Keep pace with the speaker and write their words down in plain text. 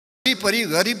वरिपरि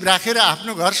गरिब राखेर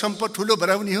आफ्नो घर सम्पत्ति ठुलो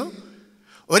बनाउने हो?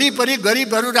 वरिपरि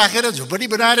गरिबहरू राखेर झुपडी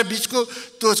बनाएर बीचको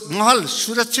त्यो महल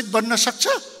सुरक्षित बन्न सक्छ?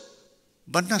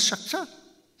 बन्न सक्छ?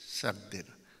 सक्दैन।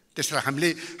 त्यसलाई हामीले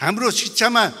हाम्रो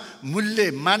शिक्षामा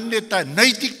मूल्य, मान्यता,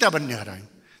 नैतिकता भन्ने हरायौँ।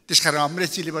 त्यसकारण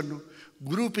अमरेशजीले भन्नु,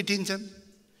 गुरु पिटिन्छन्,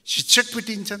 शिक्षक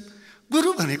पिटिन्छन्।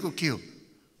 गुरु भनेको के हो?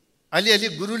 अलिअलि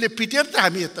गुरुले पिटेर त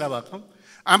हामी यत्र भएका हौँ।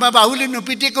 आमा बाबुले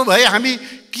नपिटेको भए हामी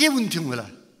के हुन्थ्यौँ होला?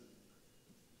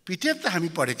 पिटेर त हामी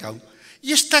पढेका हौँ।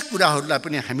 यस्ता कुराहरूलाई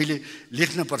पनि हामीले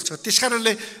लेख्नुपर्छ।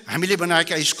 त्यसकारणले हामीले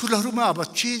बनाएका स्कुलहरूमा अब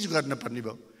चेन्ज गर्नुपर्ने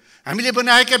भयो। हामीले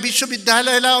बनाएका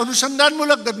विश्वविद्यालयलाई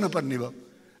अनुसन्धानमूलक गर्नुपर्ने भयो।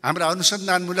 हाम्रा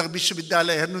अनुसन्धानमूलक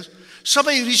विश्वविद्यालय हेर्नुहोस्,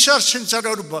 सबै रिसर्च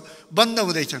सेन्टरहरू बन्द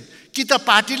हुँदैछन्। कि त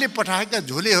पार्टीले पठाएका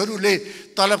झोलेहरूले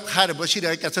तलब खाएर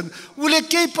बसिरहेका छन्, उसले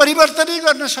केही परिवर्तनै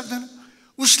गर्न सक्दैन,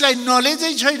 उसलाई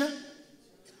नलेजै छैन।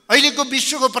 अहिलेको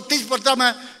विश्वको प्रतिस्पर्धामा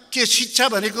के शिक्षा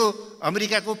भनेको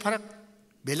अमेरिकाको फरक,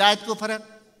 बेलायतको फरक,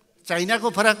 चाइनाको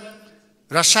फरक,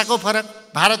 रसियाको फरक,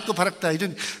 भारतको फरक त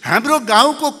होइन नि। हाम्रो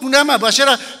गाउँको कुनामा बसेर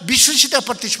विश्वसित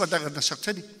प्रतिस्पर्धा गर्न सक्छ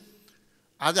नि।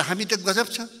 आज हामी त गजब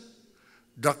छ।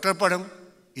 डक्टर पढौँ,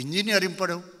 इन्जिनियरिङ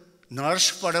पढौँ,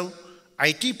 नर्स पढौँ,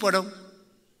 आइटी पढौँ।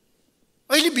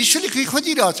 अहिले विश्वले के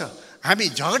खोजिरहेछ? हामी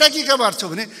झगडा के गर्छौँ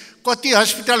भने कति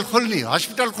हस्पिटल खोल्ने,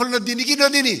 हस्पिटल खोल्न दिने कि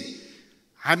नदिने,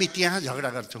 हामी त्यहाँ झगडा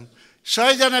गर्छौँ।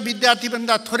 100 जना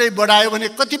विद्यार्थीभन्दा थोरै बढायो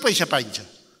भने कति पैसा पाइन्छ?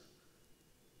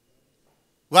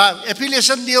 वा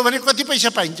एफिलिएसन दियो भने कति पैसा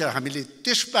पाइन्छ? हामीले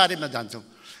त्यस बारेमा जान्छौँ।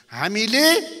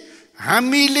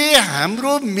 हामीले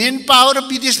हाम्रो मेन पावर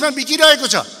विदेशमा बिकिरहेको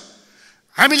छ।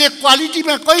 हामीले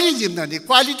क्वालिटीमा कहिले जिम्दानी,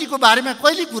 क्वालिटीको बारेमा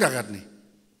कहिले कुरा गर्ने?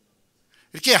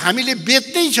 के हामीले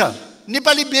बेच्नै छ?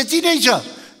 नेपाली बेची नै छ।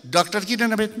 डक्टर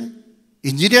किन नबेच्ने?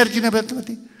 इन्जिनियर किन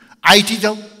बेच्ने? आइटी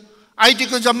जाऊ,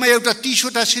 आइटीको जम्मा एउटा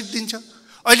 30वटा सिट दिन्छ।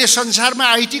 अहिले संसारमा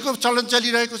आइटीको चलन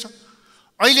चलिरहेको छ।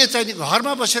 अहिले चाहिँ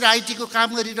घरमा बसेर आइटीको काम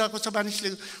गरिरहेको छ मानिसले।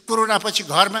 कोरोना पछि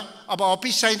घरमा अब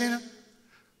अफिस चाहिँदैन,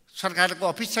 सरकारको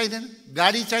अफिस चाहिँदैन,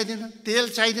 गाडी चाहिँदैन, तेल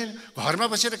चाहिँदैन, घरमा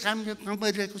बसेर काम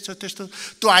गरिरहेको छ।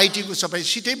 त्यस्तो त्यो आइटीको सबै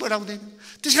सिटै बढाउँदैन।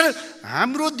 त्यसकारण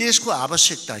हाम्रो देशको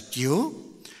आवश्यकता के हो?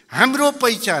 हाम्रो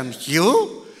पहिचान के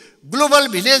हो? ग्लोबल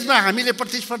भिलेजमा हामीले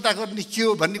प्रतिस्पर्धा गर्ने के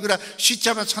हो भन्ने कुरा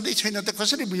शिक्षामा छँदै छैन त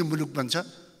कसरी यो मुलुक बन्छ?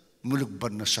 मुलुक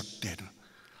बन्न सक्दैन।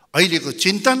 अहिलेको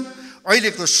चिन्तन,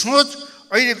 अहिलेको सोच,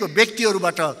 अहिलेको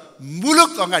व्यक्तिहरूबाट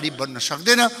मुलुक अगाडि बन्न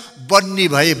सक्दैन। बन्ने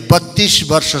भए 32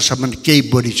 वर्षसम्म केही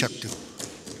बढिसक्थ्यो।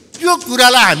 यो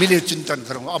कुरालाई हामीले चिन्तन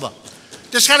गरौँ। अब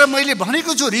त्यसकारण मैले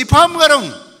भनेको छु, रिफर्म गरौँ।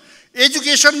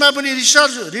 एजुकेसनमा पनि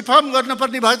रिसर्च रिफर्म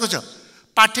गर्नुपर्ने भएको छ।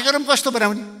 पाठ्यक्रम कस्तो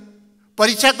बनाउने,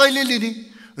 परीक्षा कहिले लिने,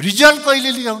 रिजल्ट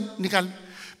कहिले निकाल्ने।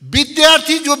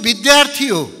 विद्यार्थी जो विद्यार्थी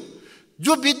हो,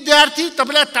 जो विद्यार्थी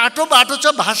तपाईँलाई टाटो बाटो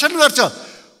छ, भाषण गर्छ,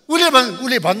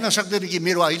 उसले भन्न सक्दैन कि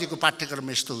मेरो अहिलेको पाठ्यक्रम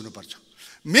यस्तो हुनुपर्छ,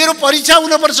 मेरो परीक्षा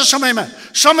हुनुपर्छ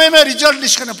समयमा रिजल्ट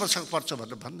निस्कन पर्छ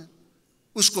भनेर भन्दैन।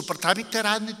 उसको प्राथमिकता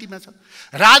राजनीतिमा छ।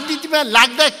 राजनीतिमा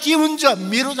लाग्दा के हुन्छ?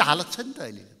 मेरो हालत छ नि त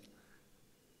अहिले।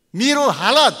 मेरो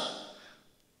हालत,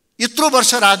 यत्रो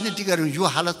वर्ष राजनीति गऱ्यौँ, यो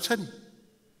हालत छ नि।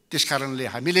 त्यसकारणले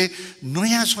हामीले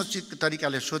नयाँ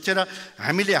तरिकाले सोचेर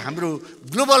हामीले हाम्रो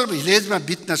ग्लोबल भिलेजमा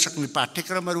बित्न सक्ने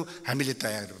पाठ्यक्रमहरू हामीले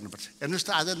तयार गर्नुपर्छ। हेर्नुहोस् त,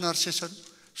 आज नर्सेसहरू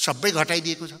सबै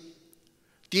घटाइदिएको छ।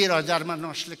 13,000मा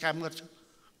नर्सले काम गर्छ।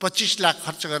 25 लाख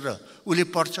खर्च गरेर उसले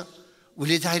पढ्छ,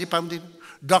 उसले जाहेरी पाउँदैन।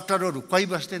 डक्टरहरू कोही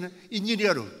बस्दैन,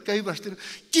 इन्जिनियरहरू कोही बस्दैन।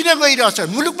 किन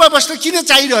गइरहेछ? मुलुकमा बस्न किन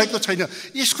चाहिरहेको छैन?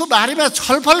 यसको बारेमा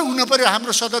छलफल हुनु पर्यो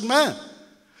हाम्रो सदनमा।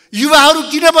 युवाहरू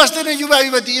किन बस्दैन?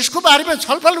 युवा युवती, यसको बारेमा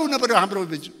छलफल हुनु पर्यो हाम्रो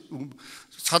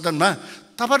सदनमा।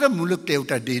 तब र मुलुकले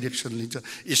एउटा डिरेक्सन लिन्छ।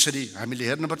 यसरी हामीले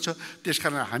हेर्नुपर्छ।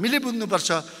 त्यसकारण हामीले बुझ्नुपर्छ,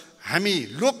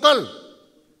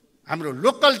 हाम्रो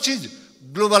लोकल चिज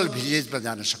ग्लोबल भिलेजमा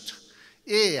जान सक्छ।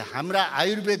 हाम्रा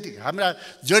आयुर्वेदिक, हाम्रा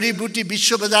जडीबुटी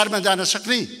विश्व बजारमा जान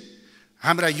सक्ने,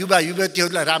 हाम्रा युवा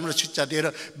युवतीहरूलाई राम्रो शिक्षा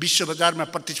दिएर विश्व बजारमा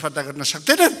प्रतिस्पर्धा गर्न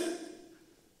सक्दैनन्।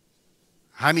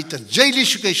 हामी त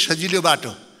जहिलेसुकै सजिलो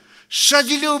बाटो,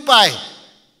 सजिलो उपाय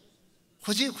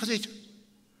खोजेछ।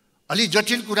 अलि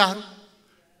जटिल कुराहरू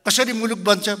कसरी मुलुक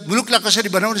बन्छ, मुलुकलाई कसरी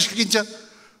बनाउन सकिन्छ,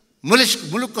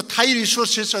 मुलुकको थाई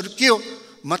रिसोर्सेसहरू के हो,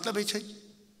 मतलबै छैन।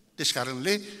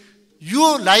 त्यसकारणले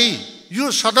यो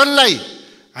सदनलाई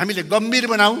हामीले गम्भीर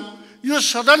बनाऊ। यो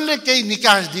सदनले केही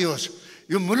निकास दियोस्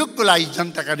यो मुलुकको लागि,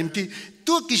 जनताका निम्ति।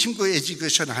 त्यो किसिमको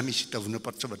एजुकेसन हामीसित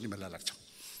हुनुपर्छ भन्ने मलाई लाग्छ।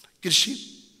 कृषि,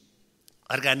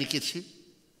 अर्ग्यानिक कृषि,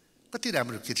 कति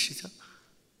राम्रो कृषि छ।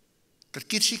 तर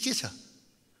कृषि के छ?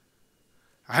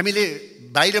 हामीले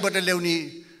बाहिरबाट ल्याउने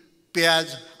प्याज,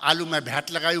 आलुमा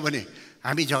भ्याट लगायौँ भने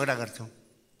हामी झगडा गर्छौँ।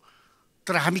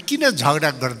 तर हामी किन झगडा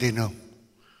गर्दैनौँ?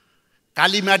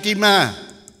 काली माटीमा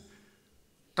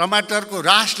टमाटरको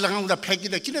रास लगाउँदा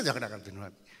फ्याँकिँदा किन झगडा गर्दैनौँ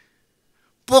हामी?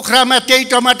 पोखरामा त्यही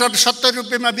टमाटर 70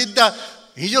 रुपियाँमा बित्दा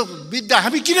हिजो बित्दा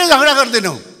हामी किन झगडा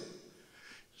गर्दैनौँ?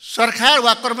 सरकार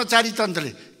वा कर्मचारी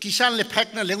तन्त्रले किसानले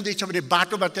फ्याँक्न ल्याउँदैछ भने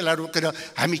बाटोमा त्यसलाई रोकेर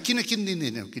हामी किन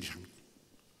किनिदिँदैनौँ किसान?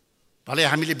 भले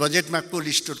हामीले बजेटमा कोल्ड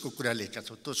स्टोरको कुरा लेखेका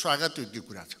छौँ, त्यो स्वागत योग्य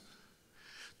कुरा छ।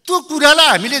 त्यो कुरालाई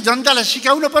हामीले जनतालाई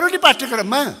सिकाउन पर्यो नि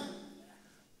पाठ्यक्रममा।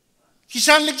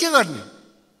 किसानले के गर्ने?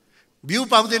 बिउ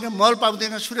पाउँदैन, मल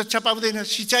पाउँदैन, सुरक्षा पाउँदैन,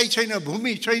 सिँचाइ छैन,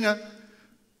 भूमि छैन,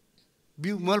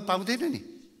 बिउ मल पाउँदैन नि।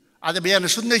 आज बिहान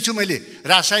सुन्दैछु मैले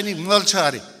रासायनिक मल छ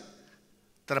अरे,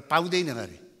 तर पाउँदैन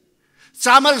अरे।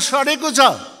 चामल सडेको छ,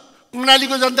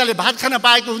 कर्णालीको जनताले भात खान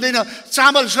पाएको हुँदैन,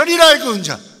 चामल सडिरहेको हुन्छ।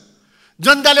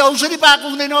 जनताले औषधि पाएको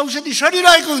हुँदैन, औषधि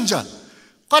सडिरहेको हुन्छ।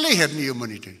 कसले हेर्ने यो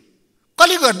मोनिटरिङ?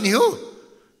 कसले गर्ने हो?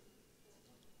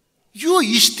 यो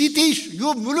स्थिति, यो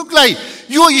मुलुकलाई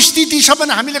यो स्थितिसम्म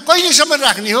हामीले कहिलेसम्म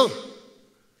राख्ने हो?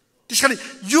 त्यसकारण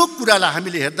यो कुरालाई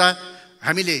हामीले हेर्दा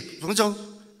हामीले बुझौँ।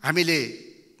 हामीले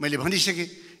मैले भनिसकेँ,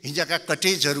 हिजोका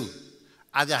कटेजहरू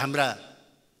आज हाम्रा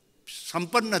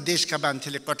सम्पन्न देशका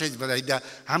मान्छेले कटेज बनाइदिँदा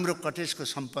हाम्रो कटेजको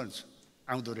सम्पन्न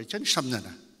आउँदो रहेछ नि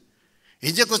सम्झना।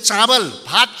 हिजोको चावल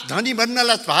भात धनी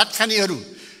बन्नलाई भात खानेहरू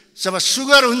जब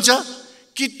सुगर हुन्छ,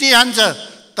 किडनी हान्छ,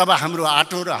 तब हाम्रो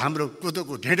आटो र हाम्रो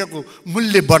कोदोको ढेँडोको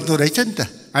मूल्य बढ्दो रहेछ नि त।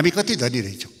 हामी कति धनी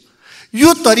रहेछौँ? यो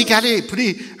तरिकाले पनि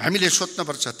हामीले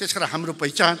सोच्नुपर्छ। त्यसकारण हाम्रो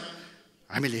पहिचान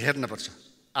हामीले हेर्नुपर्छ।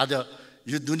 आज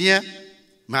यो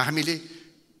दुनियाँमा हामीले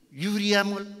युरिया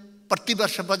मोल प्रति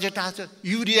वर्ष बजेट आज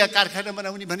युरिया कारखाना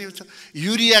बनाउने भनेको छ।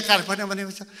 युरिया कारखाना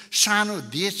भनेको छ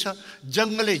सानो देश छ,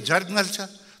 जङ्गलै जङ्गल छ।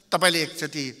 तपाईँले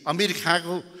एकचोटि अमिर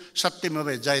खाँको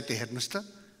सत्यमेव जयते हेर्नुहोस् त।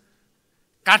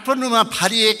 काठमाडौँमा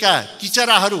फालिएका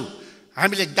किचराहरू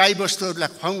हामीले गाईबस्तुहरूलाई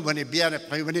खुवाउँ भने, बिहान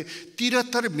खुवायौँ भने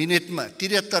 73 मिनटमा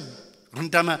 73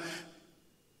 घन्टामा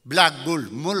ब्ल्याक गोल्ड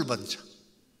मोल बन्छ।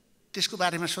 त्यसको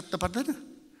बारेमा सोध्नु पर्दैन?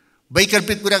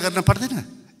 वैकल्पिक कुरा गर्न पर्दैन?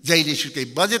 जहिले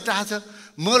सुकै बजेट आछ,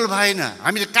 मोल भएन,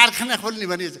 हामीले कारखाना खोल्ने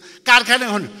भने कारखाना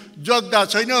खोल्नु जग्गा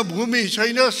छैन, भूमि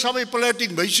छैन, सबै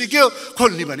प्लटिङ भइसक्यो,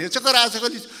 खोल्ने भने चक्कर आज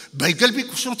कहिले वैकल्पिक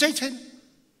सोचै छैन।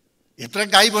 यत्र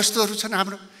गाईबस्तुहरू छन्,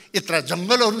 हाम्रो यत्र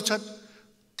जङ्गलहरू छन्।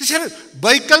 त्यसैले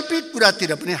वैकल्पिक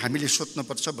कुरातिर पनि हामीले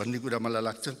सोच्नुपर्छ भन्ने कुरा मलाई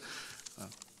लाग्छ।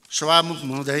 सभामुख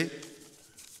महोदय,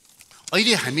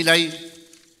 अहिले हामीलाई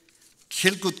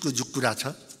खेलकुदको जो कुरा छ,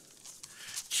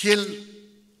 खेल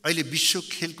अहिले विश्व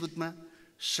खेलकुदमा,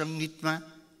 सङ्गीतमा,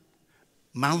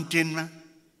 माउन्टेनमा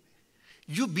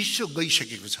यो विश्व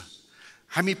गइसकेको छ।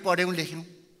 हामी पढ्यौँ लेख्यौँ,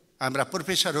 हाम्रा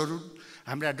प्रोफेसरहरू,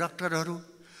 हाम्रा डाक्टरहरू,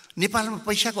 नेपालमा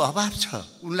पैसाको अभाव छ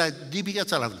उनलाई जीविका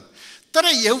चलाउने। तर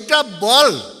एउटा बल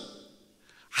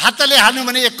हातले हान्यो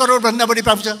भने 1 करोडभन्दा बढी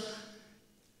पाउँछ।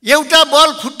 एउटा बल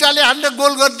खुट्टाले हान्न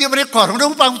गोल गरिदियो भने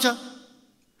करोडौँ पाउँछ।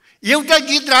 एउटा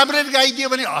गीत राम्ररी गाइदियो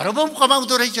भने अरबौँ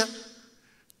कमाउँदो रहेछ।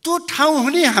 त्यो ठाउँ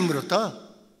हुने हाम्रो त।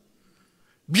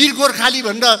 वीर गोर्खाली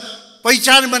भन्दा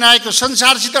पहिचान बनाएको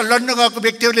संसारसित लड्न गएको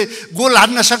व्यक्तिहरूले गोल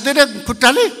हान्न सक्दैन,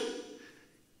 खुट्टाले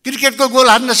क्रिकेटको गोल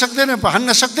हान्न सक्दैन,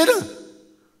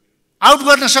 आउट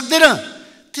गर्न सक्दैन।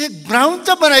 त्यो ग्राउन्ड त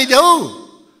बनाइदेऊ।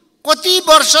 कति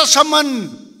वर्षसम्म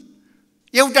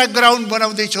एउटा ग्राउन्ड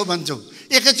बनाउँदैछौ भन्छौ,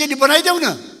 एकैचोटि बनाइदेऊ न।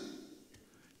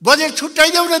 बजेट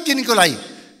छुट्याइदेऊ न तिनीको लागि,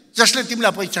 जसले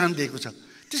तिमीलाई पहिचान दिएको छ।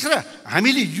 त्यसकारण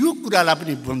हामीले यो कुरालाई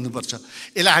पनि बोल्नुपर्छ।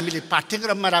 यसलाई हामीले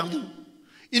पाठ्यक्रममा राख्दैनौँ।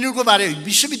 यिनीहरूको बारे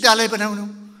विश्वविद्यालय बनाउनु।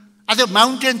 आज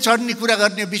माउन्टेन चढ्ने कुरा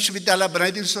गर्ने विश्वविद्यालय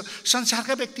बनाइदिनुहोस्,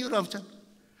 संसारका व्यक्तिहरू आउँछन्।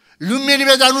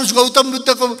 लुम्बिनीमा जानुहोस्, गौतम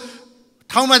बुद्धको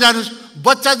ठाउँमा जानुहोस्,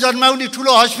 बच्चा जन्माउने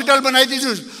ठुलो हस्पिटल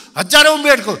बनाइदिनुहोस्, हजारौँ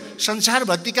बेडको।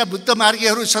 संसारभरिका बुद्ध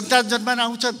मार्गीहरू सन्तान जन्मान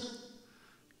आउँछन्।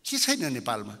 के छैन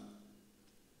नेपालमा?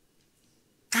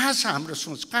 कहाँ छ हाम्रो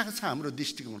सोच? कहाँ छ हाम्रो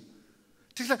दृष्टिकोण?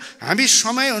 त्यसलाई हामी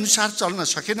समयअनुसार चल्न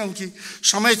सकेनौँ कि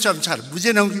समय अनुसार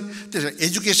बुझेनौँ कि? त्यसलाई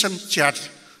एजुकेसन च्याट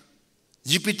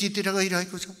जीपीटीतिर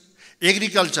गइरहेको छ,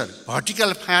 एग्रिकल्चर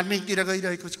भर्टिकल फार्मिङतिर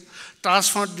गइरहेको छ,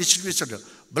 ट्रान्सपोर्ट डिस्ट्रिब्युसन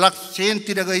ब्लक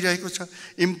चेनतिर गइरहेको छ,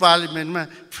 इम्प्लोइमेन्टमा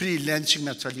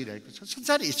फ्रिल्यान्सिङमा चलिरहेको छ।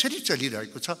 संसार यसरी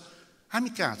चलिरहेको छ। हामी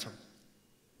कहाँ छौँ?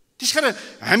 त्यसकारण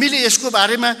हामीले यसको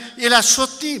बारेमा यसलाई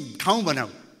सोध्ने ठाउँ बनाऊ।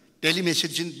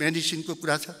 मेडिसिनको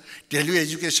कुरा छ, टेली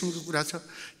एजुकेसनको कुरा छ,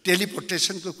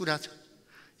 टेलिपोर्टेसनको कुरा छ।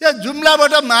 या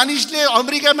जुम्लाबाट मानिसले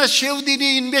अमेरिकामा सेउ दिने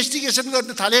इन्भेस्टिगेसन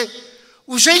गर्न थाले,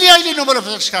 उसैले अहिले नोबेल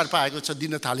पुरस्कार पाएको छ,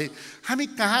 दिन थाले। हामी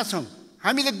कहाँ छौँ?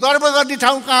 हामीले गर्व गर्ने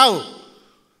ठाउँ कहाँ हो?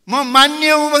 म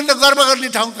मान्य हुँ भन्दा गर्व गर्ने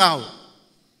ठाउँ कहाँ हो?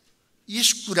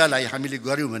 यस कुरालाई हामीले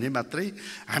गऱ्यौँ भने मात्रै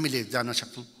हामीले जान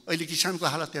सक्छौँ। अहिले किसानको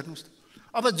हालत हेर्नुहोस्।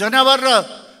 अब जनावर र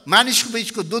मानिसको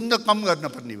बिचको द्वन्द्व कम गर्न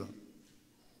पर्ने भयो।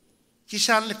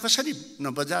 किसानले कसरी,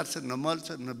 न बजार छ, न मल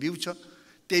छ, न बिउ छ,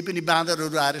 त्यही पनि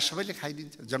बाँदरहरू आएर सबैले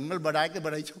खाइदिन्छ। जङ्गल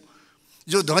बढाइछौँ।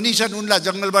 जो धनी छन् उनलाई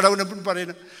जङ्गल बढाउन पनि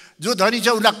परेन, जो धनी छ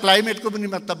उनलाई क्लाइमेटको पनि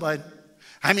मतलब भएन।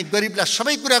 हामी गरिबलाई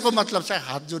सबै कुराको मतलब चाहिँ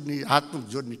हातमुख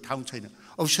जोड्ने ठाउँ छैन,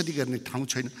 औषधि गर्ने ठाउँ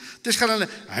छैन। त्यस कारणले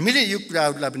हामीले यो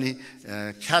कुराहरूलाई पनि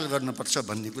ख्याल गर्नुपर्छ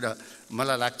भन्ने कुरा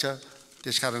मलाई लाग्छ।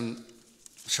 त्यसकारण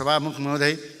सभामुख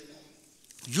महोदय,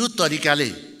 यो तरिकाले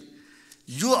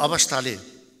यो अवस्थाले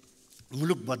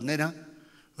मुलुक बन्दैन।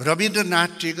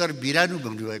 रविन्द्रनाथ टेगर बिरानु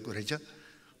भन्नुभएको रहेछ।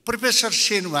 प्रोफेसर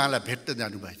सेन उहाँलाई भेट्न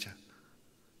जानुभएछ,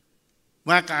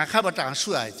 उहाँको आँखाबाट आँसु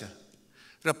आएछ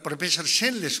र प्रोफेसर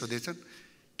सेनले सोधेछन्,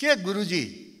 के गुरुजी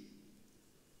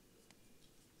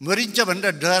मरिन्छ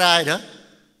भनेर डराएर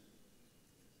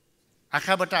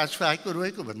आँखाबाट आँसु आएको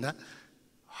रोएको भन्दा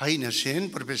होइन सेन,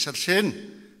 प्रोफेसर सेन,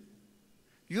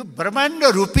 यो ब्रह्माण्ड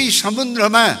रूपी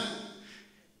समुद्रमा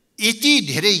यति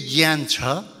धेरै ज्ञान छ,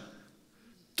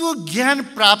 त्यो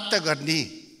ज्ञान प्राप्त गर्ने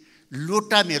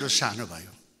लोटा मेरो सानो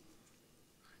भयो।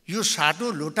 यो सानो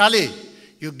लोटाले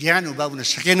यो ज्ञान उभाउन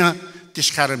सकेन,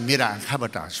 त्यसकारण मेरा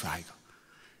आँखाबाट आँसु आएको।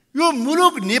 यो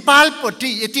मुलुक नेपालपट्टि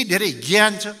यति धेरै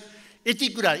ज्ञान छ, यति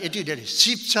कुरा, यति धेरै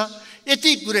सिप छ,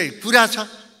 यति कुरा छ,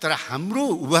 तर हाम्रो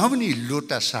उभाउने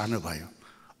लोटा सानो भयो।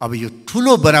 अब यो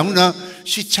ठुलो बनाउन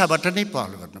शिक्षाबाट नै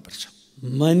पहल गर्नुपर्छ।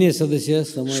 मान्य सदस्य,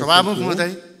 सभामुख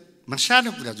महोदय, म सानो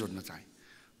कुरा जोड्न चाहे।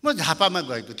 म झापामा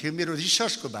गएको थिएँ मेरो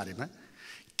रिसर्चको बारेमा।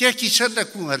 त्यहाँ किसान र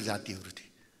कुँवर जातिहरू थिए।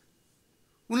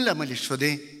 उनलाई मैले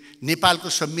सोधेँ, नेपालको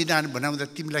संविधान बनाउँदा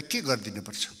तिमीलाई के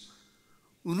गरिदिनुपर्छ?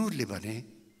 उनीहरूले भने,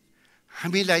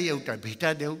 हामीलाई एउटा भिटा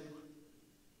देऊ,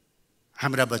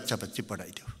 हाम्रा बच्चा बच्ची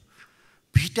पढाइदेऊ।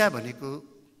 भिटा भनेको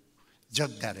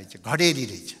जग्गा रहेछ, घडेरी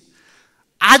रहेछ।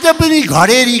 आज पनि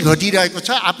घडेरी घटिरहेको छ,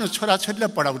 आफ्नो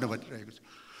छोराछोरीलाई पढाउन भनिरहेको छ।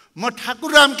 म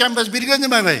ठाकुरराम क्याम्पस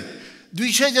वीरगञ्जमा भए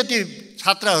 200 जति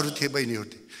छात्राहरू थिए, बहिनीहरू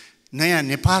थिए। नयाँ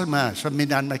नेपालमा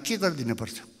संविधानमा के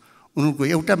गरिदिनुपर्छ? उनीहरूको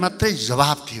एउटा मात्रै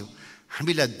जवाब थियो,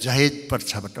 हामीलाई दहेज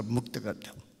प्रथाबाट मुक्त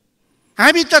गरिदेऊ।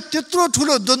 हामी त त्यत्रो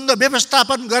ठुलो द्वन्द्व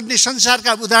व्यवस्थापन गर्ने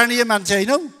संसारका उदाहरणीय मान्छे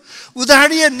होइनौँ,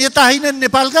 उदाहरणीय नेता होइनन्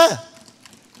नेपालका।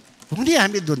 हुने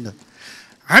हामी द्वन्द्व।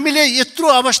 हामीले यत्रो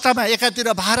अवस्थामा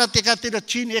एकातिर भारत, एकातिर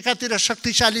चीन, एकातिर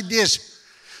शक्तिशाली देश,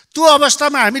 त्यो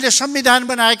अवस्थामा हामीले संविधान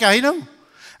बनाएका होइनौँ।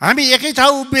 हामी एकै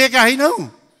ठाउँ उभिएका होइनौँ,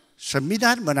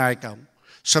 संविधान बनाएका हौँ।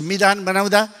 संविधान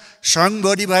बनाउँदा सङ्घ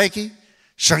बढी भयो कि,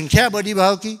 सङ्ख्या बढी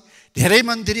भयो कि, धेरै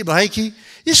मन्त्री भयो कि,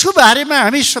 यसको बारेमा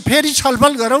हामी फेरि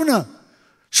छलफल गरौँ न,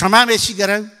 समावेशी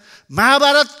गराउँ।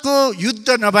 महाभारतको युद्ध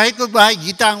नभएको भए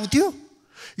गीता आउँथ्यो?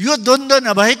 यो द्वन्द्व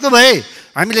नभएको भए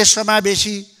हामीले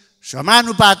समावेशी,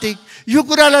 समानुपातिक यो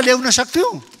कुरालाई ल्याउन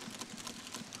सक्थ्यौँ?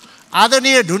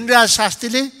 आदरणीय ढुन्डराज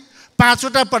शास्त्रीले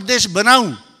 5वटा प्रदेश बनाऊ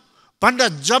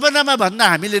भनेर जमानामा भन्दा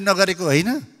हामीले नगरेको होइन?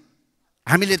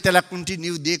 हामीले त्यसलाई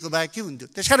कन्टिन्यू दिएको भए के हुन्थ्यो?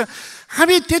 त्यसकारण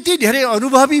हामी त्यति धेरै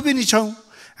अनुभवी पनि छौँ,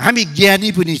 हामी ज्ञानी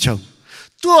पनि छौँ।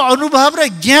 त्यो अनुभव र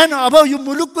ज्ञान अब यो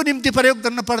मुलुकको निम्ति प्रयोग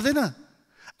गर्न पर्दैन।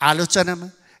 आलोचनामा,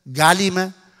 गालीमा,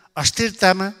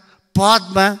 अस्थिरतामा,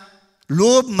 पदमा,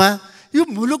 लोभमा यो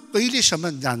मुलुक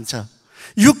कहिलेसम्म जान्छ?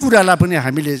 यो कुरालाई पनि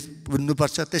हामीले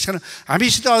बुझ्नुपर्छ। त्यसकारण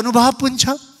हामीसित अनुभव पनि छ,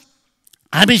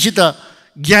 हामीसित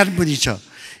ज्ञान पनि छ।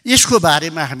 यसको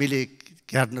बारेमा हामीले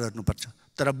ज्ञान गर्नुपर्छ।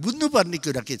 तर बुझ्नुपर्ने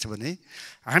कुरा के छ भने,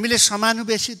 हामीले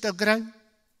समानुवेशिता गरायौँ,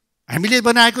 हामीले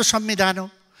बनाएको संविधान हो।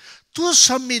 त्यो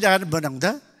संविधान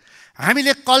बनाउँदा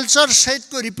हामीले कल्चर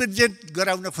सहितको रिप्रेजेन्ट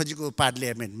गराउन खोजेको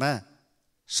पार्लियामेन्टमा,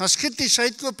 संस्कृति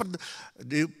सहितको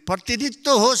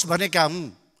प्रतिनिधित्व होस् भनेका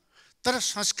हौँ, तर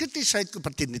संस्कृति सहितको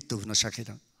प्रतिनिधित्व हुन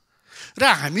सकेन। र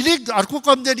हामीले अर्को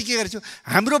कमजोरी के गरेछौँ,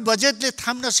 हाम्रो बजेटले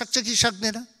थाम्न सक्छ कि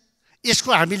सक्दैन, यसको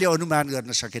हामीले अनुमान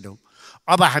गर्न सकेनौँ।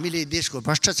 अब हामीले देशको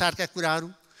भ्रष्टाचारका कुराहरू,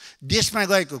 देशमा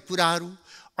गएको कुराहरू,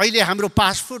 अहिले हाम्रो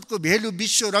पासपोर्टको भेल्यु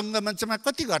विश्व रङ्गमञ्चमा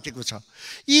कति घटेको छ,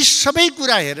 यी सबै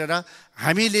कुरा हेरेर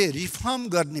हामीले रिफर्म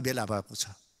गर्ने बेला भएको छ।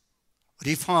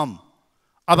 रिफर्म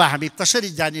अब हामी कसरी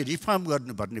जाने रिफर्म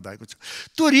गर्नु भन्ने भएको छ।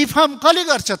 त्यो रिफर्म कसले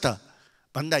गर्छ त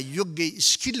भन्दा योग्य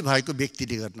स्किल भएको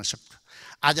व्यक्तिले गर्न सक्छ।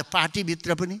 आज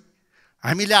पार्टीभित्र पनि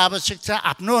हामीलाई आवश्यक छ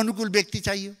आफ्नो अनुकूल व्यक्ति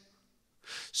चाहियो।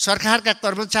 सरकारका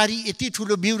कर्मचारी यति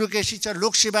ठुलो ब्युरोक्रेसी छ,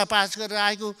 लोकसेवा पास गरेर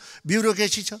आएको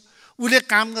ब्युरोक्रेसी छ, उसले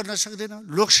काम गर्न सक्दैन।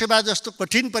 लोकसेवा जस्तो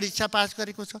कठिन परीक्षा पास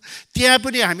गरेको छ, त्यहाँ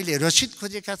पनि हामीले रसिद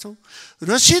खोजेका छौँ।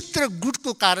 रसिद र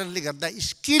गुटको कारणले गर्दा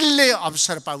स्किलले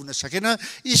अवसर पाउन सकेन।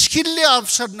 स्किलले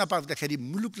अवसर नपाउँदाखेरि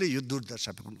मुलुकले यो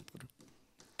दुर्दशा पाउनु पर्यो।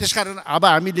 त्यसकारण अब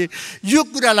हामीले यो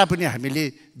कुरालाई पनि हामीले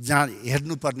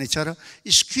हेर्नुपर्ने छ र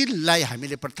स्किललाई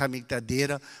हामीले प्राथमिकता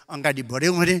दिएर अगाडि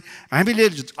बढ्यौँ भने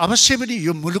हामीले अवश्य पनि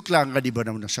यो मुलुकलाई अगाडि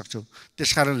बढाउन सक्छौँ।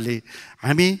 त्यसकारणले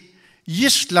हामी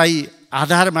यसलाई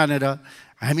आधार मानेर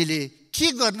हामीले के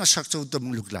गर्न सक्छौँ त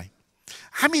मुलुकलाई?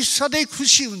 हामी सधैँ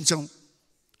खुसी हुन्छौँ।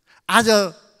 आज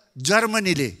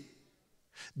जर्मनीले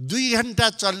 2 घण्टा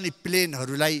चल्ने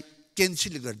प्लेनहरूलाई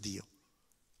क्यान्सल गरिदियो।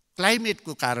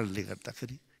 क्लाइमेटको कारणले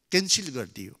गर्दाखेरि क्यान्सल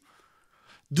गरिदियो।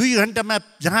 2 घण्टामा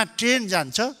जहाँ ट्रेन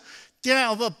जान्छ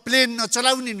त्यहाँ अब प्लेन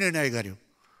नचलाउने निर्णय गर्यो।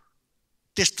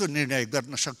 त्यस्तो निर्णय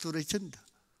गर्न सक्दो रहेछ नि त।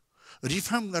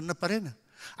 रिफर्म गर्न परेन।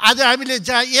 आज हामीले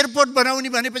जहाँ एयरपोर्ट बनाउने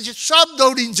भनेपछि सब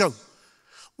दौडिन्छौँ।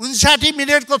 59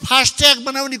 मिनटको फास्ट्याग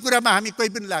बनाउने कुरामा हामी कोही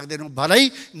पनि लाग्दैनौँ।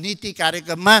 भलै नीति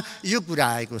कार्यक्रममा यो कुरा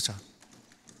आएको छ।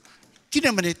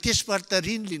 किनभने त्यसबाट त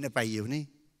ऋण लिन पाइयो नि,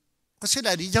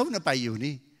 कसैलाई रिझाउन पाइयो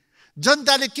नि।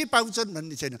 जनताले के पाउँछन्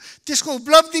भन्ने छैन। त्यसको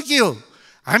उपलब्धि के हो?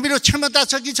 हाम्रो क्षमता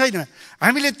छ कि छैन?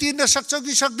 हामीले तिर्न सक्छौँ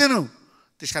कि सक्दैनौँ?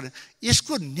 त्यसकारण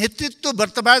यसको नेतृत्व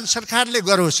वर्तमान सरकारले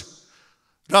गरोस्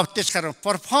र त्यसकारण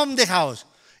पर्फर्म देखाओस्।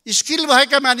 स्किल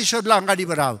भएका मानिसहरूलाई अगाडि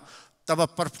बढाओ। तब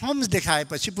पर्फर्मेन्स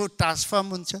देखाएपछि पो ट्रान्सफर्म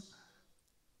हुन्छ।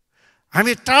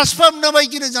 हामी ट्रान्सफर्म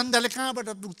नभइकन जनताले कहाँबाट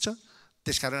पुग्छ?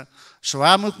 त्यसकारण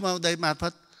सभामुख महोदय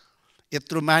मार्फत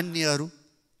यत्रो मान्यहरू,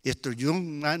 यत्रो युङ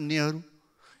मान्यहरू,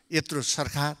 यत्रो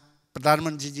सरकार,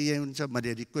 प्रधानमन्त्रीजी यही हुन्छ,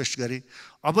 मैले रिक्वेस्ट गरेँ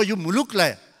अब यो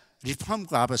मुलुकलाई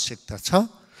रिफर्मको आवश्यकता छ।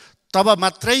 तब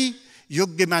मात्रै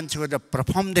योग्य मान्छेबाट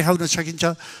पर्फर्म देखाउन सकिन्छ।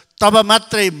 तब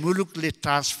मात्रै मुलुकले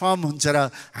ट्रान्सफर्म हुन्छ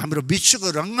र हाम्रो विश्वको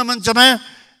रङ्गमञ्चमा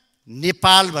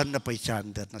नेपाल भन्न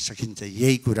पहिचान गर्न सकिन्छ।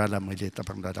 यही कुरालाई मैले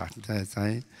तपाईँलाई राख्न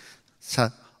चाहेँ।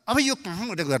 अब यो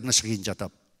कहाँबाट गर्न सकिन्छ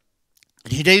त?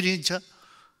 ऋणै ऋण छ,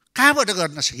 कहाँबाट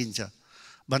गर्न सकिन्छ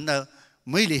भन्दा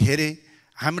मैले हेरेँ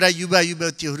हाम्रा युवा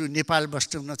युवतीहरू नेपाल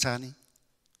बस्न नचाहने।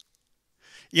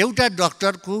 एउटा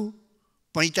डाक्टरको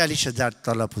 45,000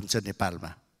 तलब हुन्छ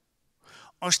नेपालमा।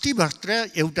 अस्ति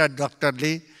भर्खर एउटा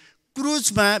डाक्टरले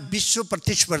क्रुजमा विश्व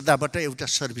प्रतिस्पर्धाबाट एउटा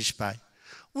सर्भिस पाए।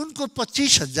 उनको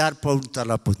 25,000 पाउन्ड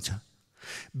तलब हुन्छ।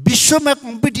 विश्वमा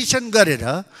कम्पिटिसन गरेर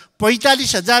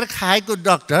 45,000 खाएको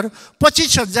डाक्टर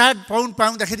 25,000 पाउन्ड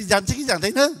पाउँदाखेरि जान्छ कि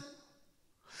जाँदैन?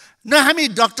 न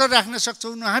हामी डाक्टर राख्न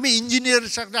सक्छौँ, न हामी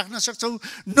इन्जिनियर राख्न सक्छौँ,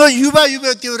 न युवा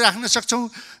युवतीहरू राख्न सक्छौँ,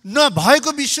 न भएको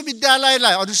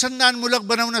विश्वविद्यालयलाई अनुसन्धानमूलक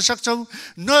बनाउन सक्छौँ,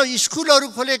 न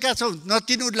स्कुलहरू खोलेका छौँ, न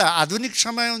तिनीहरूलाई आधुनिक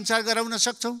समयअनुसार गराउन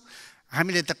सक्छौँ।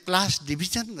 हामीले त क्लास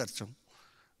डिभिजन गर्छौँ।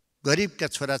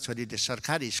 गरिबका छोराछोरीले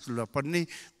सरकारी स्कुलमा पढ्ने,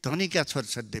 धनीका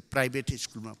छोराछोरीले प्राइभेट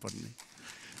स्कुलमा पढ्ने।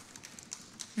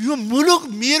 यो मुलुक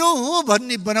मेरो हो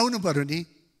भन्ने बनाउनु पर्यो नि।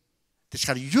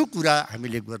 त्यसकारण यो कुरा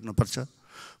हामीले गर्नुपर्छ।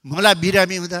 मलाई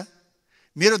बिरामी हुँदा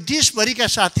मेरो देशभरिका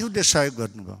साथीहरूले सहयोग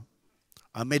गर्नुभयो।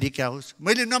 अमेरिका होस्,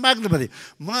 मैले नमाग्नु भने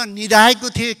म निधाएको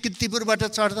थिएँ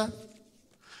किर्तिपुरबाट चढ्दा।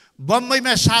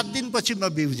 बम्बईमा 7 दिनपछि म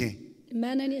बिउजेँ।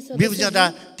 बिउजँदा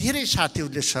धेरै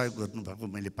साथीहरूले सहयोग गर्नुभएको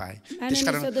मैले पाएँ।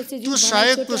 त्यसकारण त्यो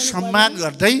सहयोगको सम्मान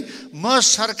गर्दै म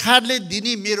सरकारले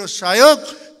दिने मेरो सहयोग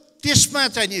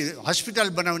त्यसमा चाहिँ नि हस्पिटल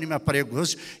बनाउनेमा प्रयोग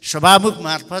होस्। सभामुख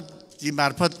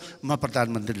मार्फत म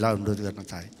प्रधानमन्त्रीलाई अनुरोध गर्न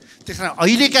चाहेँ। त्यस कारण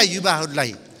अहिलेका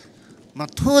युवाहरूलाई म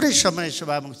थोरै समय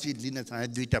सभामुखजी लिन चाहेँ।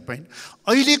 2टा पोइन्ट।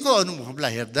 अहिलेको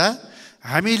अनुभवलाई हेर्दा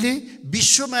हामीले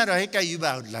विश्वमा रहेका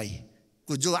युवाहरूलाई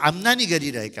को जो आम्दानी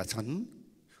गरिरहेका छन्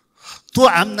त्यो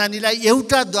आम्दानीलाई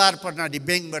एउटा द्वार प्रणाली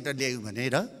ब्याङ्कबाट ल्यायौँ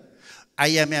भनेर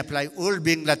आइएमएफलाई ओल्ड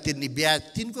ब्याङ्कलाई तिर्ने ब्याज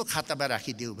तिनको खातामा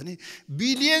राखिदियो भने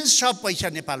बिलियन्स अफ पैसा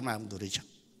नेपालमा आउँदो रहेछ।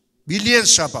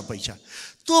 बिलियन्स अफ पैसा।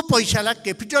 त्यो पैसालाई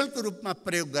क्यापिटलको रूपमा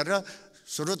प्रयोग गरेर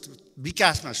स्रोत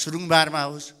विकासमा, सुरुङबारमा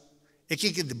होस्,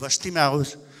 एकीकृत बस्तीमा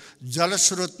होस्,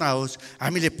 जलस्रोतमा होस्,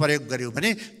 हामीले प्रयोग गऱ्यौँ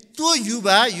भने त्यो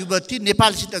युवा युवती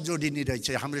नेपालसित जोडिने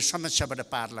रहेछ। हाम्रो समस्याबाट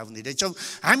पार लाउने रहेछौँ।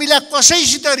 हामीलाई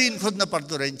कसैसित ऋण खोज्न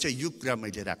पर्दो रहेछ। यो कुरा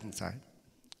मैले राख्न चाहेँ।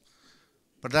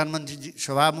 प्रधानमन्त्रीजी,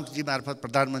 सभामुखजी मार्फत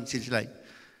प्रधानमन्त्रीलाई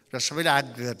र सबैलाई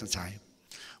आग्रह गर्न चाहेँ।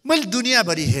 मैले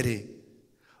दुनियाँभरि हेरेँ।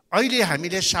 अहिले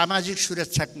हामीले सामाजिक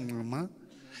सुरक्षामा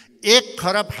 1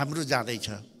 खरब हाम्रो जाँदैछ।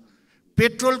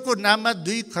 पेट्रोलको नाममा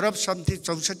 2 खरब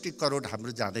 64 करोड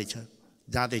हाम्रो जाँदैछ।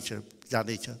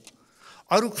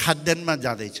 अरू खाद्यान्नमा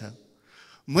जाँदैछ।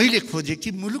 मैले खोजेँ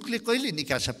कि मुलुकले कहिले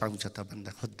निकासा पाउँछ त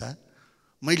भन्दा खोज्दा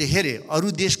मैले हेरेँ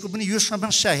अरू देशको पनि यो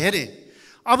समस्या हेरेँ।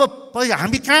 अब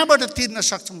हामी कहाँबाट तिर्न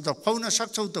सक्छौँ त, खुवाउन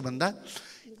सक्छौँ त भन्दा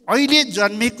अहिले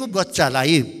जन्मेको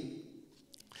बच्चालाई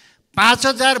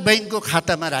 5,000 ब्याङ्कको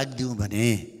खातामा राखिदिउँ भने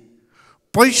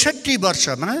 65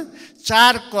 वर्षमा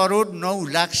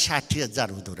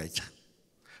 4,09,60,000 हुँदो रहेछ।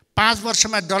 5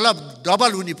 वर्षमा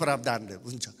डबल हुने प्रावधान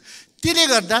हुन्छ। त्यसले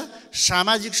गर्दा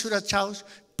सामाजिक सुरक्षा होस्,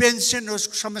 पेन्सन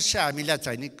होस्, समस्या हामीलाई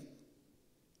चाहिने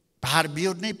भार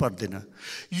बिहोर्नै पर्दैन।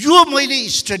 यो मैले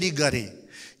स्टडी गरेँ।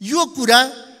 यो कुरा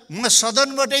म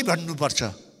सदनबाटै भन्नुपर्छ।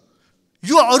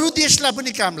 यो अरू देशलाई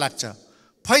पनि काम लाग्छ।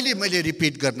 पहिले मैले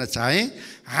रिपिट गर्न चाहेँ।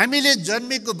 हामीले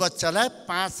जन्मेको बच्चालाई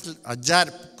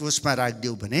 5,000 कोषमा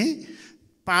राखिदिउँ भने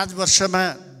 5 वर्षमा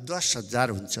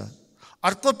 10,000 हुन्छ,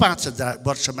 अर्को 5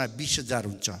 वर्षमा 20,000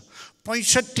 हुन्छ,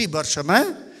 65 वर्षमा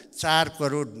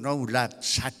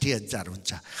 4,09,60,000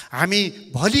 हुन्छ।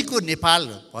 हामी भोलिको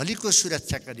नेपाल, भोलिको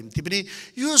सुरक्षाका निम्ति पनि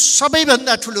यो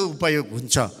सबैभन्दा ठुलो उपयोग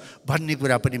हुन्छ भन्ने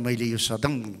कुरा पनि मैले यो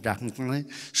सदन राख्ने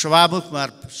सभामुख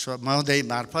महोदय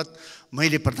मार्फत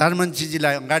मैले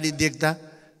प्रधानमन्त्रीजीलाई अगाडि देख्दा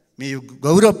मेरो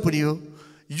गौरव पनि हो।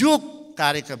 यो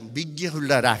कार्यक्रम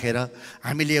विज्ञहरूलाई राखेर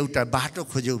हामीले एउटा बाटो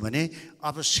खोज्यौँ भने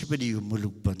अवश्य पनि यो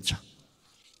मुलुक बन्छ।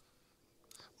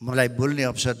 मलाई बोल्ने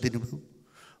अवसर दिनुभयो।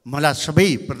 मलाई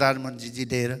सबै प्रधानमन्त्रीजी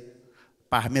लिएर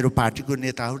मेरो पार्टीको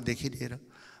नेताहरूदेखि लिएर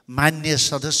मान्य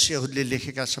सदस्यहरूले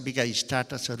लेखेका सबैका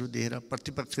स्ट्याटसहरू दिएर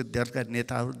प्रतिपक्ष दलका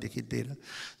नेताहरूदेखि लिएर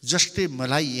जसले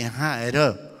मलाई यहाँ आएर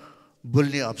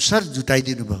बोल्ने अवसर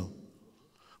जुटाइदिनु भयो,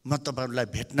 म तपाईँहरूलाई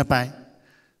भेट्न पाएँ।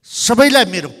 सबैलाई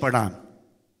मेरो प्रणाम।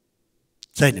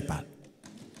 जय नेपाल।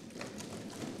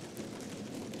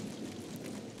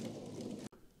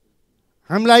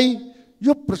 हामीलाई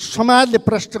यो समाजले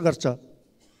प्रश्न गर्छ,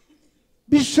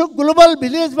 विश्व ग्लोबल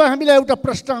भिलेजमा हामीलाई एउटा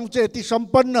प्रश्न आउँछ, यति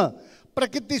सम्पन्न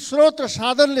प्रकृति स्रोत र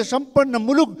साधनले सम्पन्न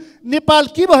मुलुक नेपाल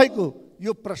के भएको?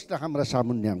 यो प्रश्न हाम्रा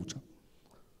सामुन्ने आउँछ।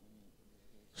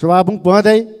 सभामुख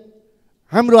महोदय,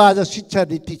 हाम्रो आज शिक्षा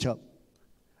नीति छ,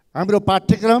 हाम्रो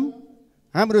पाठ्यक्रम,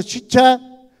 हाम्रो शिक्षा,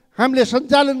 हामीले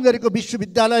सञ्चालन गरेको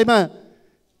विश्वविद्यालयमा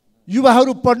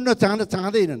युवाहरू पढ्न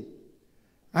चाहँदैनन्।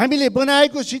 हामीले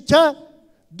बनाएको शिक्षा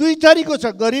दुई थरीको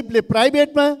छ, गरिबले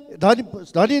प्राइभेटमा,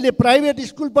 धनीले प्राइभेट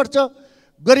स्कुल पढ्छ,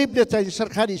 गरिबले चाहिँ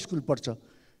सरकारी स्कुल पढ्छ।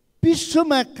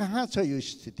 विश्वमा कहाँ छ यो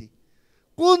स्थिति?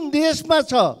 कुन देशमा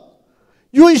छ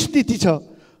यो स्थिति छ?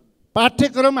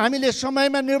 पाठ्यक्रम हामीले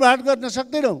समयमा निर्वाह गर्न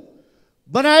सक्दैनौँ।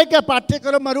 बनाएका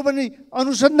पाठ्यक्रमहरू पनि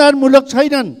अनुसन्धानमूलक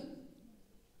छैनन्।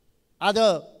 आज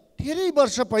धेरै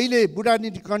वर्ष पहिले बुढानी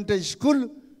कन्ट स्कुल,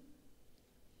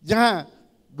 जहाँ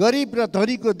गरिब र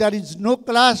धनीको that is no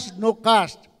class no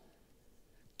caste,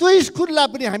 त्यो स्कुललाई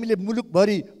पनि हामीले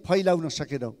मुलुकभरि फैलाउन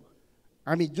सकेनौँ।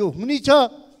 हामी जो हुने छ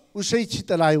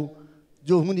उसैसित लायौँ,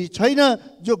 जो हुने छैन,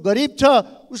 जो गरिब छ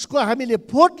उसको हामीले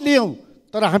भोट लियौँ,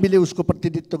 तर हामीले उसको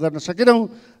प्रतिनिधित्व गर्न सकेनौँ।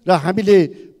 र हामीले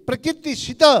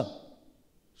प्रकृतिसित,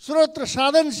 स्रोत र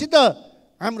साधनसित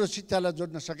हाम्रो शिक्षालाई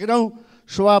जोड्न सकेनौँ।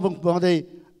 सभामुख महोदय,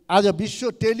 आज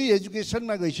विश्व टेली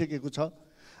एजुकेसनमा गइसकेको छ,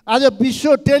 आज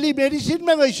विश्व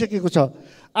टेलिमेडिसिनमा गइसकेको छ,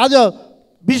 आज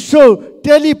विश्व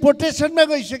टेलिपोर्टेसनमा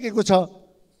गइसकेको छ।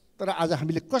 तर आज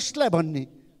हामीले कसलाई भन्ने,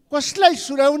 कसलाई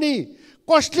सुनाउने,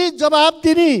 कसले जवाब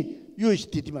दिने, यो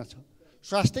स्थितिमा छ।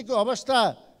 स्वास्थ्यको अवस्था,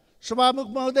 सभामुख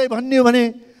महोदय भन्ने हो भने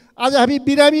आज हामी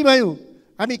बिरामी भयौँ,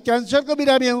 हामी क्यान्सरको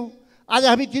बिरामी हौँ, आज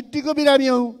हामी किडनीको बिरामी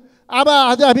हौँ, अब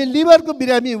आज हामी लिभरको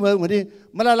बिरामी भयौँ भने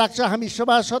मलाई लाग्छ हामी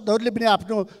सभासदहरूले पनि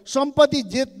आफ्नो सम्पत्ति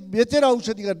बेचेर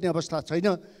औषधि गर्ने अवस्था छैन।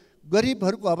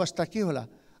 गरिबहरूको अवस्था के होला?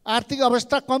 आर्थिक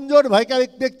अवस्था कमजोर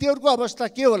भएका व्यक्तिहरूको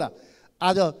अवस्था के होला?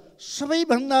 आज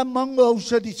सबैभन्दा महँगो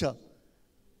औषधि छ,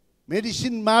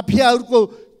 मेडिसिन माफियाहरूको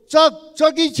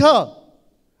चकचकी छ।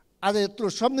 आज यत्रो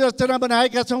संरचना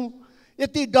बनाएका छौँ,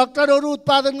 यति डाक्टरहरू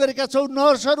उत्पादन गरेका छौँ,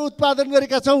 नर्सहरू उत्पादन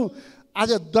गरेका छौँ,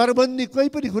 आज दरबन्दी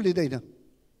कोही पनि खोलिँदैन।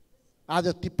 आज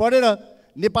ती पढेर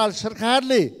नेपाल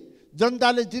सरकारले,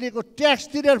 जनताले तिरेको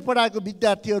ट्याक्स तिरेर पढाएको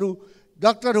विद्यार्थीहरू,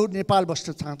 डाक्टरहरू नेपाल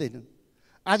बस्न चाहँदैनन्।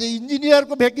 आज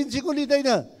इन्जिनियरको भ्याकेन्सी खोलिँदैन,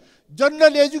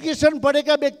 जनरल एजुकेसन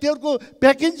पढेका व्यक्तिहरूको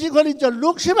भ्याकेन्सी खोलिन्छ,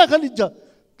 लोकसेवा खोलिन्छ,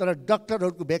 तर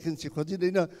डाक्टरहरूको भ्याकेन्सी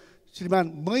खोजिँदैन।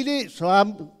 श्रीमान, मैले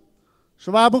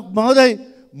सभामुख महोदय,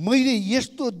 मैले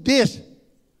यस्तो देश,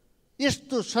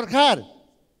 यस्तो सरकार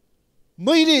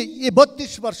मैले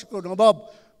 32 वर्षको अनुभव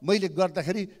मैले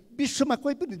गर्दाखेरि विश्वमा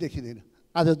कोही पनि देखिँदैन।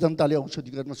 आज जनताले औषधि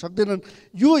गर्न सक्दैनन्,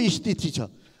 यो स्थिति छ।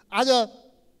 आज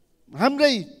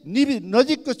हाम्रै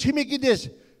नजिकको छिमेकी देश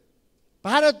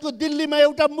भारतको दिल्लीमा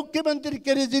एउटा मुख्यमन्त्री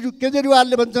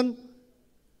केजरीवालले भन्छन्,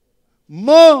 म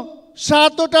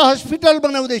 7वटा हस्पिटल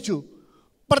बनाउँदैछु,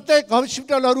 प्रत्येक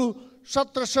हस्पिटलहरू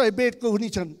 1700 बेडको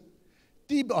हुनेछन्।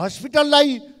 ती हस्पिटललाई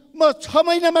म 6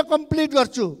 महिनामा कम्प्लिट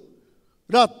गर्छु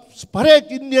र हरेक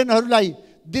इन्डियनहरूलाई,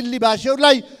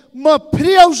 दिल्लीवासीहरूलाई म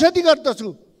फ्री औषधि गर्दछु।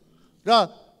 र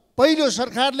पहिलो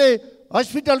सरकारले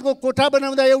हस्पिटलको कोठा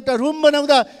बनाउँदा, एउटा रुम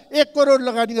बनाउँदा 1 करोड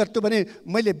लगानी गर्थ्यो भने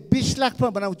मैले 20 लाखमा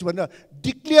बनाउँछु भनेर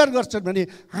डिक्लेयर गर्छन् भने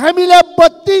हामीलाई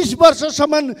 32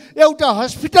 वर्षसम्म एउटा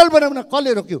हस्पिटल बनाउन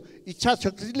कसले रोक्यो? इच्छा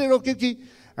शक्तिले रोक्यो कि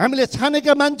हामीले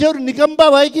छानेका मान्छेहरू निकम्बा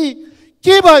भए कि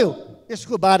के भयो?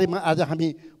 यसको बारेमा आज हामी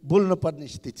बोल्न पर्ने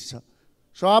स्थिति छ।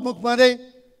 सभामुख महोदय,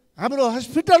 हाम्रो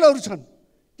हस्पिटलहरू छन्,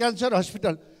 क्यान्सर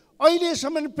हस्पिटल,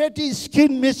 अहिलेसम्म पेटी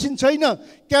स्किन मेसिन छैन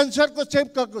क्यान्सरको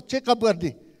चेकअप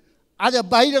गर्ने। आज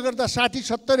बाहिर गर्दा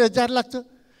 60-70 हजार लाग्छ,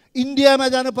 इन्डियामा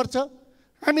जानुपर्छ।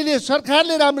 हामीले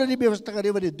सरकारले राम्ररी व्यवस्था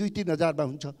गर्यो भने 2-3 हजारमा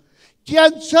हुन्छ।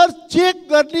 क्यान्सर चेक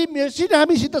गर्ने मेसिन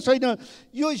हामीसित छैन,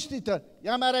 यो स्थिति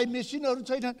एमआरआई मेसिनहरू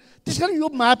छैन। त्यसकारण यो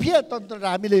माफिया तन्त्र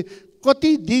हामीले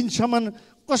कति दिनसम्म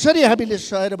कसरी हामीले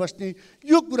सहेर बस्ने,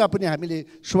 यो कुरा पनि हामीले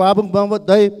सभामुख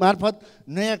महोदय मार्फत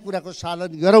नयाँ कुराको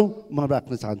सालन गरौँ म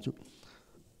राख्न चाहन्छु।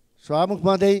 सभामुख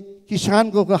महोदय,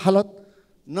 किसानको हालत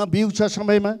न बिउ छ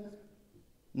समयमा,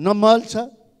 न मल छ,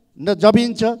 न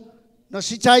जमिन छ, न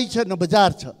सिँचाइ छ, न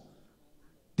बजार छ,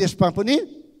 त्यसमा पनि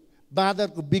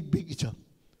बाँदरको बिग छ,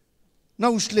 न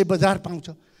उसले बजार पाउँछ।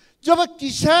 जब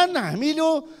किसान हामीले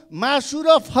मासु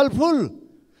र फलफुल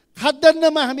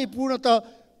खाद्यान्नमा हामी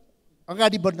पूर्णतः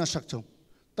अगाडि बढ्न सक्छौँ,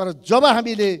 तर जब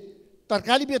हामीले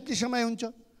तरकारी बेच्ने समय हुन्छ,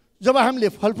 जब हामीले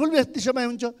फलफुल बेच्ने समय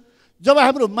हुन्छ, जब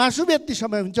हाम्रो मासु बेच्ने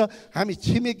समय हुन्छ, हामी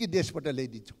छिमेकी देशबाट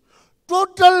ल्याइदिन्छौँ।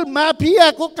 टोटल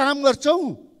माफियाको काम गर्छौँ।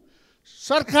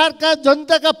 सरकारका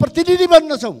जनताका प्रतिनिधि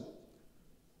बन्नछौँ,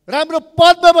 राम्रो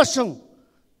पदमा बस्छौँ,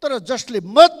 तर जसले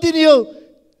मत दिने हो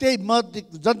त्यही मत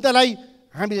जनतालाई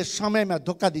हामीले समयमा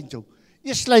धोका दिन्छौँ।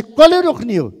 यसलाई कसले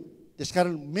रोक्ने हो?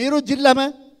 त्यसकारण मेरो जिल्लामा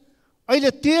अहिले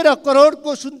 13 करोडको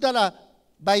सुन्तला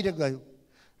बाहिर गयो।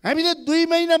 हामीले 2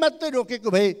 महिना मात्रै रोकेको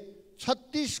भए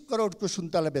 36 करोडको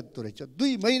सुन्तला बेच्दो रहेछ।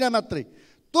 2 महिना मात्रै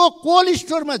त्यो कोल्ड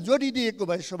स्टोरमा जोडिदिएको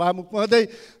भए सभामुख महोदय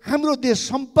हाम्रो देश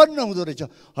सम्पन्न हुँदो रहेछ।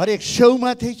 हरेक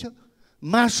स्याउमा त्यही छ,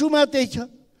 मासुमा त्यही छ,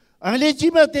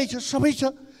 अलैँचीमा त्यही छ, सबै छ।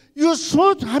 यो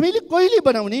सोच हामीले कहिले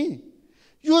बनाउने,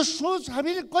 यो सोच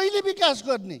हामीले कहिले विकास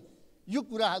गर्ने, यो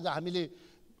कुरा आज हामीले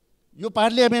यो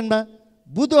पार्लियामेन्टमा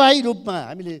बुधबाई रूपमा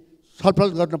हामीले छलफल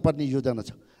गर्नुपर्ने योजना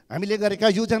छ। हामीले गरेका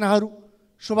योजनाहरू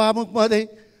सभामुख महोदय,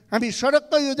 हामी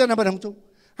सडकका योजना बनाउँछौँ,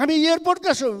 हामी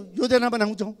एयरपोर्टका योजना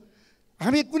बनाउँछौँ,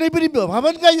 हामी कुनै पनि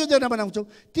भवनका योजना बनाउँछौँ,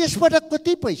 त्यसबाट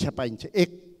कति पैसा पाइन्छ? एक।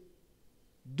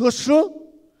 दोस्रो,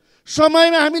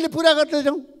 समयमा हामीले पुरा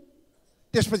गर्दैनौँ,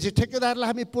 त्यसपछि ठेकेदारलाई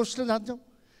हामी पोस्न जान्छौँ।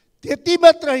 त्यति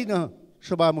मात्र होइन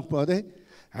सभामुख महोदय,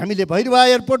 हामीले भैरवा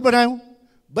एयरपोर्ट बनायौँ,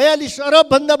 42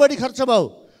 अरबभन्दा बढी खर्च भयो।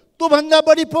 त्योभन्दा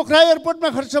बढी पोखरा एयरपोर्टमा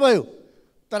खर्च भयो,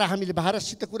 तर हामीले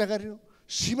भारतसित कुरा गरेनौँ।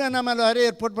 सिमानामा लगेर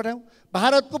एयरपोर्ट बनायौँ,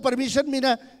 भारतको पर्मिसन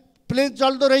बिना प्लेन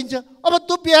चल्दो रहन्छ। अब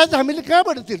त्यो ब्याज हामीले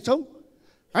कहाँबाट तिर्छौँ?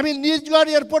 हामी निजगढ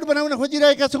एयरपोर्ट बनाउन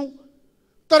खोजिरहेका छौँ,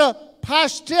 तर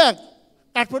फास्ट ट्र्याक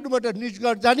काठमाडौँबाट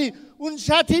निजगढ जाने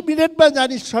 59 मिनटमा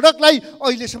जाने सडकलाई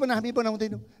अहिलेसम्म हामी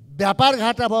बनाउँदैनौँ। व्यापार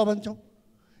घाटा भयो भन्छौँ।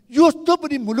 यस्तो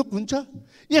पनि मुलुक हुन्छ,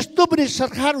 यस्तो पनि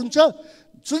सरकार हुन्छ,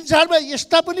 संसारमा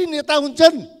यस्ता पनि नेता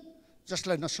हुन्छन्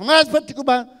जसलाई न समाजप्रतिको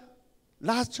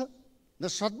लाज छ, न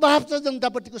सद्भाव छ,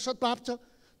 जनताप्रतिको सद्भाव छ।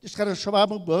 त्यसकारण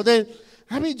सभामुख महोदय,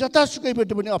 हामी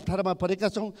जतासुकैबाट पनि अप्ठ्यारोमा परेका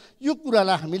छौँ। यो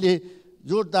कुरालाई हामीले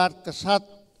जोरदारका साथ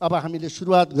अब हामीले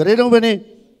सुरुवात गरेनौँ भने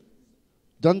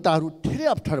जनताहरू धेरै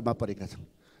अप्ठ्यारोमा परेका छन्।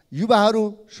 युवाहरू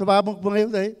सभामुख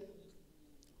महोदय,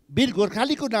 वीर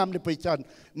गोर्खालीको नामले पहिचान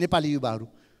नेपाली युवाहरू,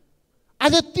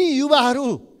 आज ती युवाहरू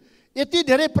यति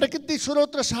धेरै प्रकृति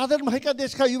स्रोत र साधन भएका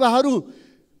देशका युवाहरू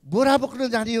बोरा बोक्न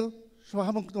जाने हो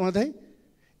सभामुख महोदय,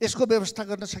 यसको व्यवस्था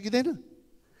गर्न सकिँदैन,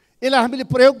 यसलाई हामीले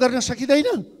प्रयोग गर्न सकिँदैन।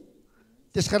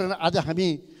 त्यसकारण आज हामी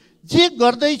जे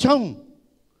गर्दैछौँ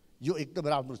यो एकदम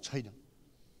राम्रो छैन।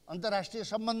 अन्तर्राष्ट्रिय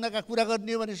सम्बन्धका कुरा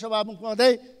गर्ने हो भने सभामुख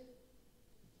महोदय,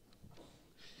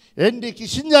 हेनरी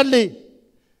किसिन्जरले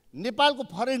नेपालको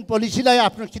फरेन पोलिसीलाई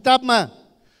आफ्नो किताबमा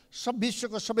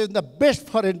विश्वको सबैभन्दा बेस्ट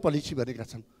फरेन पोलिसी भनेका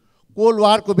छन्। कोल्ड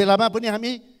वारको बेलामा पनि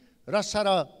हामी रसिया र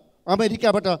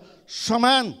अमेरिकाबाट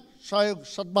समान सहयोग,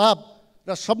 सद्भाव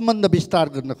र सम्बन्ध विस्तार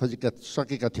गर्न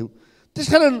सकेका थियौँ।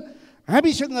 त्यसकारण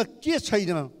हामीसँग के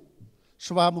छैन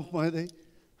सभामुख महोदय?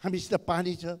 हामीसित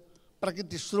पानी छ,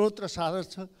 प्राकृतिक स्रोत र साधन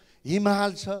छ,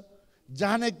 हिमाल छ,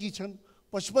 जानकी छन्,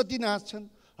 पशुपतिनाथ छन्,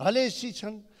 हलेसी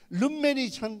छन्, लुम्बिनी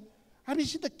छन्।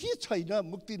 हामीसित के छैन?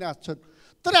 मुक्तिनाथ छन्।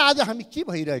 तर आज हामी के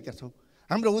भइरहेका छौँ?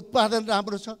 हाम्रो उत्पादन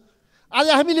राम्रो छ। आज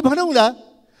हामीले भनौँला,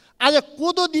 आज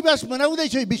कोदो दिवस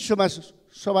मनाउँदैछ विश्वमा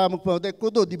सभामुख महोदय,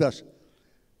 कोदो दिवस।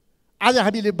 आज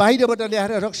हामीले बाहिरबाट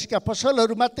ल्याएर रक्सीका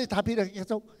पसलहरू मात्रै थापिरहेका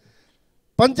छौँ।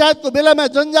 पञ्चायतको बेलामा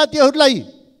जनजातिहरूलाई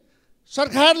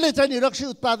सरकारले चाहिँ रक्सी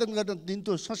उत्पादन गर्न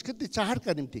दिन्थ्यो संस्कृति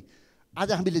चाडका निम्ति। आज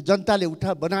हामीले जनताले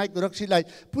बनाएको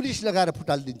रक्सीलाई पुलिस लगाएर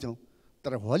फुटालिदिन्छौँ,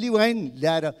 तर होली वाइन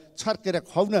ल्याएर छर्केर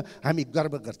खुवाउन हामी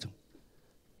गर्व गर्छौँ।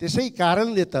 त्यसै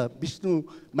कारणले त विष्णु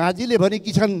माझीले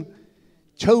भनेकी छन्,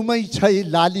 छेउमै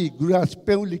छै लाली गुराँस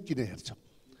पेउली किन हेर्छौँ।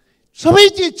 सबै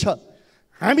चिज छ।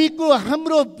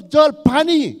 हाम्रो जल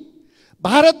पानी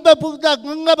भारतमा पुग्दा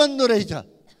गङ्गा बन्दो रहेछ,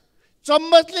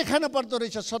 चम्मचले खान पर्दो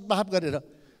रहेछ सद्भाव गरेर।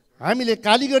 हामीले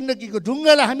कालीगण्डकीको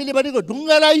ढुङ्गालाई, हामीले भनेको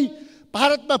ढुङ्गालाई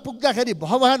भारतमा पुग्दाखेरि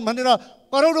भगवान भनेर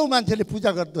करोडौँ मान्छेले पूजा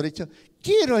गर्दो रहेछ।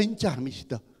 के रहन्छ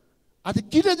हामीसित? आज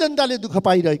किन जनताले दुःख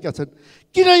पाइरहेका छन्,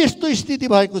 किन यस्तो स्थिति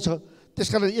भएको छ,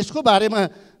 त्यसकारण यसको बारेमा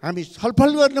हामी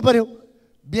छलफल गर्नु पर्यो।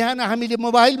 बिहान हामीले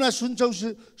मोबाइलमा सुन्छौँ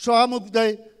सभामुखले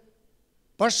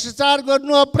भ्रष्टाचार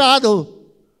गर्नु अपराध हो,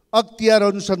 अख्तियार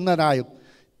अनुसन्धान आयोग।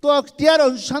 त्यो अख्तियार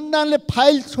अनुसन्धानले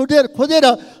फाइल खोजेर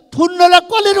थुन्नलाई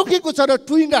कसले रोकेको छ र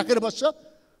टुइन राखेर बस्छ?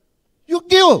 यो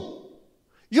के हो?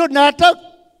 यो नाटक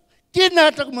के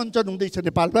नाटक मञ्चन हुँदैछ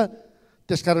नेपालमा?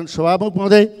 त्यसकारण सभामुख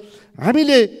महोदय,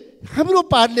 हामीले हाम्रो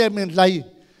पार्लियामेन्टलाई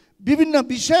विभिन्न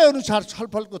विषयअनुसार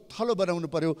छलफलको थलो बनाउनु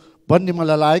पर्यो भन्ने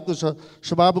मलाई लागेको छ।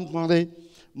 सभामुख महोदय,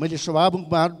 मैले सभामुख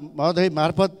महोदय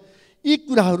मार्फत यी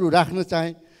कुराहरू राख्न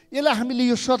चाहेँ। यसलाई हामीले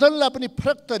यो सदनलाई पनि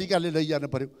फरक तरिकाले लैजानु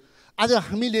पर्यो। आज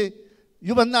हामीले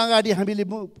योभन्दा अगाडि हामीले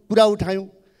कुरा उठायौँ,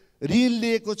 ऋण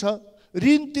लिएको छ,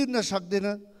 ऋण तिर्न सक्दैन,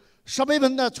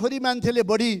 सबैभन्दा छोरी मान्छेले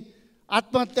बढी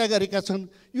आत्महत्या गरेका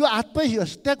छन्। यो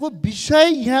आत्महत्याको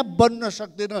विषय यहाँ बन्न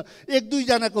सक्दैन एक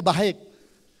दुईजनाको बाहेक।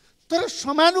 तर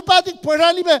समानुपातिक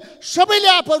प्रणालीमा सबैले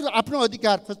आफ्नो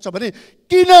अधिकार खोज्छ भने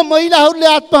किन महिलाहरूले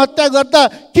आत्महत्या गर्दा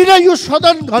किन यो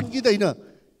सदन घन्किँदैन?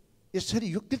 यसरी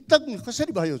यो कृतज्ञ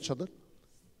कसरी भयो सदन?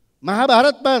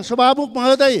 महाभारतमा सभामुख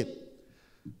महोदय,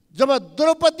 जब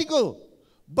द्रौपदीको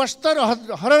वस्त्र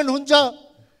हरण हुन्छ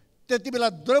त्यति बेला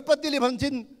द्रौपदीले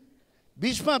भन्छन्,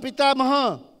 भीष्म पितामह,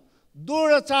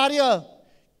 द्रोणाचार्य,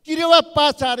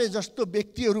 किरेवापाचार्य जस्तो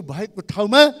व्यक्तिहरू भएको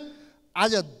ठाउँमा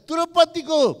आज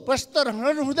द्रौपदीको वस्त्र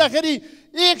हरण हुँदाखेरि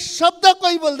एक शब्द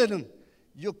कोही बोल्दैनन्।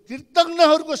 यो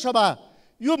कृतज्ञहरूको सभा,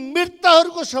 यो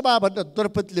मृतहरूको सभा भनेर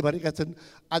द्रौपदीले भनेका छन्।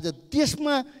 आज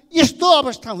देशमा यस्तो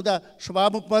अवस्था हुँदा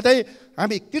सभामुख महोदय,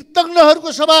 हामी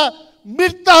कृतज्ञहरूको सभा,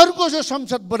 मृतहरूको जो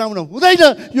संसद बनाउन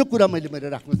हुँदैन। यो कुरा मैले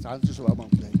राख्न चाहन्छु सभामुख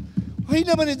महोदय। होइन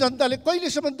भने जनताले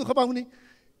कहिलेसम्म दुःख पाउने?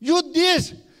 यो देश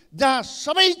जहाँ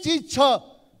सबै चिज छ,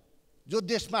 जो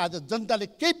देशमा आज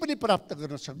जनताले केही पनि प्राप्त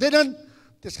गर्न सक्दैनन्।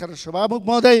 त्यसकारण सभामुख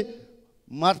महोदय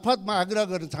मार्फत म आग्रह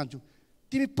गर्न चाहन्छु,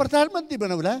 तिमी प्रधानमन्त्री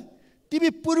बनाउला, तिमी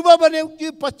पूर्व बन्यौ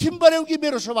कि पश्चिम बन्यौ कि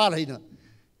मेरो सवाल होइन।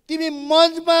 तिमी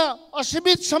मञ्चमा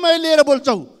असीमित समय लिएर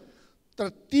बोल्छौ, तर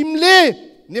तिमीले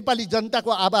नेपाली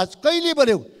जनताको आवाज कहिले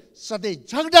बन्यौ? सधैँ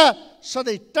झगडा,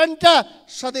 सधैँ टन्टा,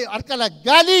 सधैँ अर्कालाई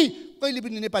गाली, कहिले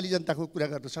पनि नेपाली जनताको कुरा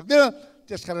गर्न सक्दैन।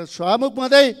 त्यसकारण सभामुख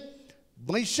महोदय,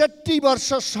 62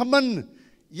 वर्षसम्म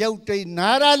एउटै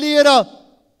नारा लिएर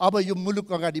अब यो मुलुक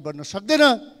अगाडि बढ्न सक्दैन।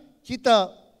 कि त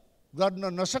गर्न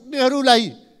नसक्नेहरूलाई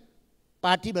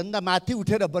पार्टीभन्दा माथि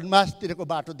उठेर वनवासतिरको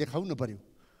बाटो देखाउनु पर्यो,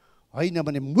 होइन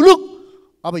भने मुलुक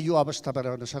अब यो अवस्थामा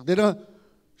रहन सक्दैन।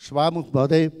 सभामुख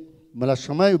महोदय, मलाई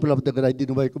समय उपलब्ध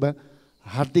गराइदिनु भएकोमा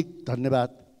हार्दिक धन्यवाद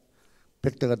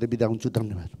व्यक्त गर्दै बिदा हुन्छु।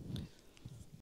 धन्यवाद।